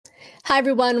Hi,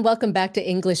 everyone. Welcome back to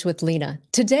English with Leyna.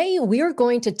 Today, we are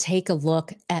going to take a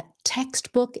look at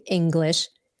textbook English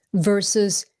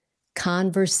versus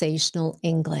conversational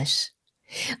English.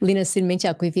 Leyna xin mến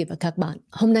chào quý vị và các bạn.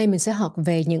 Hôm nay mình sẽ học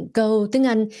về những câu tiếng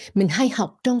Anh mình hay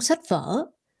học trong sách vở.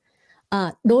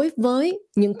 Đối với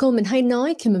những câu mình hay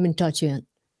nói khi mà mình trò chuyện.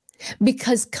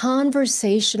 Because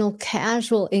conversational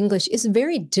casual English is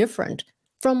very different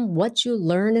from what you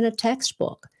learn in a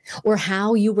textbook or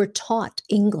how you were taught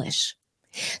English.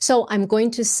 So I'm going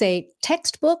to say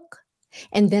textbook,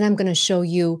 and then I'm going to show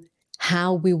you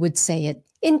how we would say it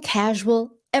in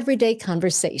casual, everyday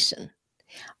conversation.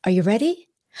 Are you ready?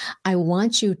 I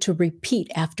want you to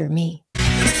repeat after me.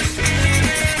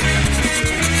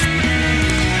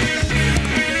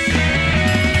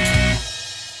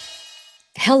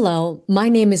 Hello, my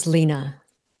name is Leyna.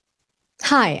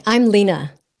 Hi, I'm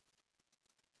Leyna.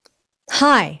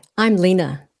 Hi, I'm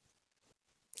Leyna.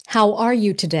 How are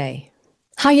you today?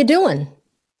 How you doing?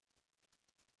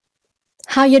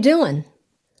 How you doing?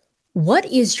 What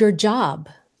is your job?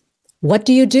 What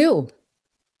do you do?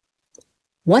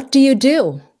 What do you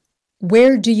do?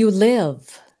 Where do you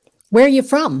live? Where are you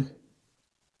from?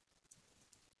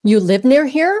 You live near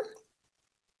here?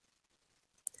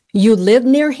 You live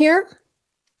near here?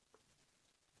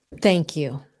 Thank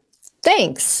you.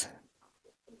 Thanks.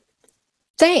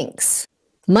 Thanks.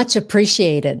 Much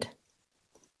appreciated.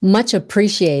 Much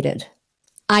appreciated.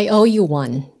 I owe you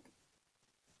one.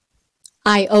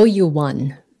 I owe you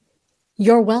one.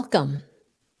 You're welcome.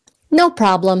 No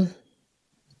problem.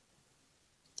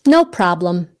 No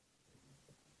problem.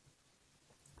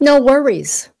 No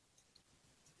worries.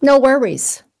 No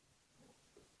worries.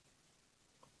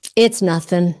 It's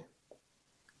nothing.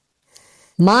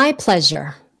 My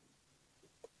pleasure.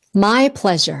 My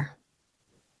pleasure.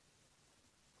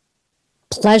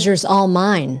 Pleasure's all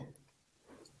mine.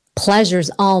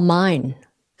 Pleasure's all mine.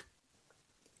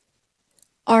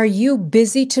 Are you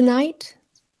busy tonight?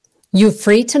 You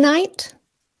free tonight?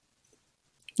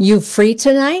 You free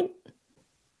tonight?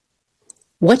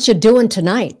 What you doing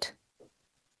tonight?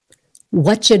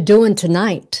 What you doing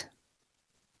tonight?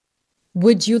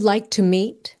 Would you like to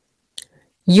meet?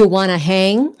 You want to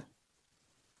hang?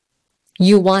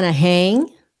 You want to hang?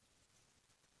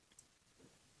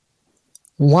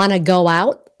 Want to go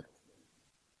out?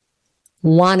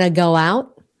 Want to go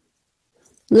out?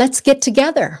 Let's get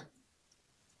together.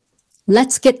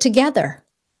 Let's get together.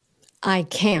 I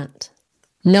can't.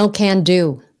 No can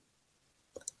do.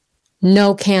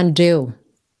 No can do.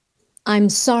 I'm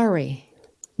sorry.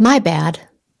 My bad.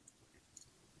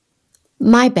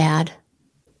 My bad.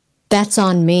 That's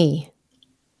on me.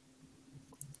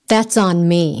 That's on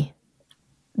me.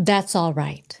 That's all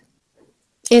right.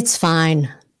 It's fine.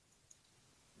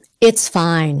 It's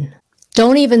fine.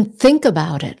 Don't even think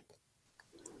about it.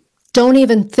 Don't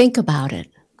even think about it.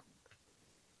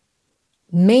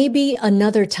 Maybe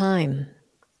another time.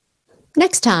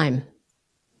 Next time.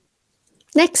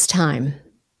 Next time.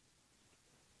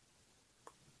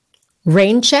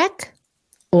 Rain check,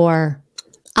 or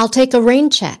I'll take a rain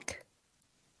check.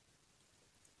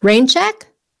 Rain check,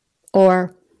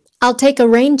 or I'll take a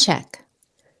rain check.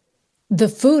 The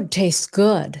food tastes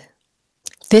good.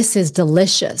 This is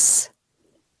delicious.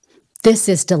 This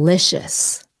is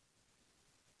delicious.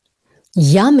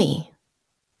 Yummy.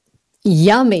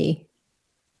 Yummy.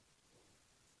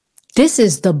 This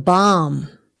is the bomb.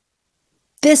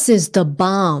 This is the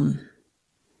bomb.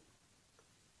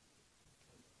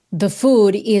 The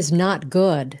food is not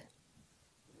good.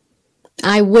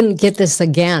 I wouldn't get this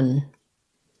again.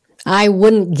 I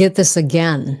wouldn't get this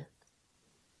again.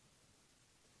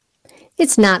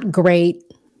 It's not great.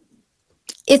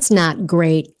 It's not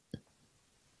great.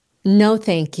 No,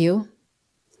 thank you.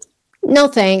 No,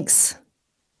 thanks.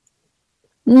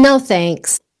 No,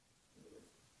 thanks.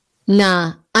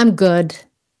 Nah, I'm good.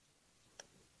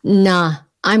 Nah,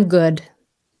 I'm good.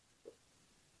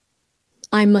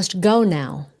 I must go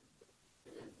now.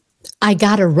 I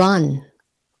gotta run.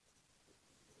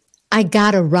 I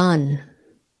gotta run.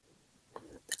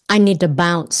 I need to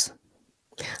bounce.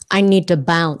 I need to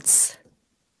bounce.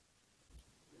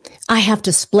 I have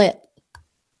to split.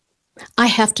 I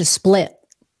have to split.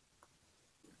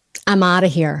 I'm out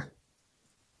of here.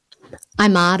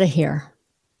 I'm out of here.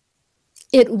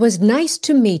 It was nice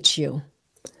to meet you.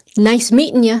 Nice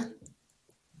meeting you.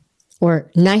 Or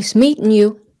nice meeting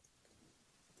you.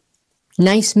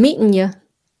 Nice meeting you.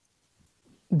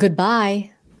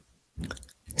 Goodbye.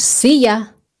 See ya.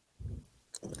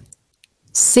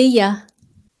 See ya.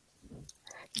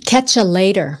 Catch ya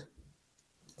later.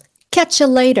 Catch ya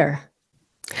later.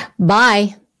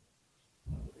 Bye.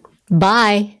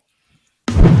 Bye.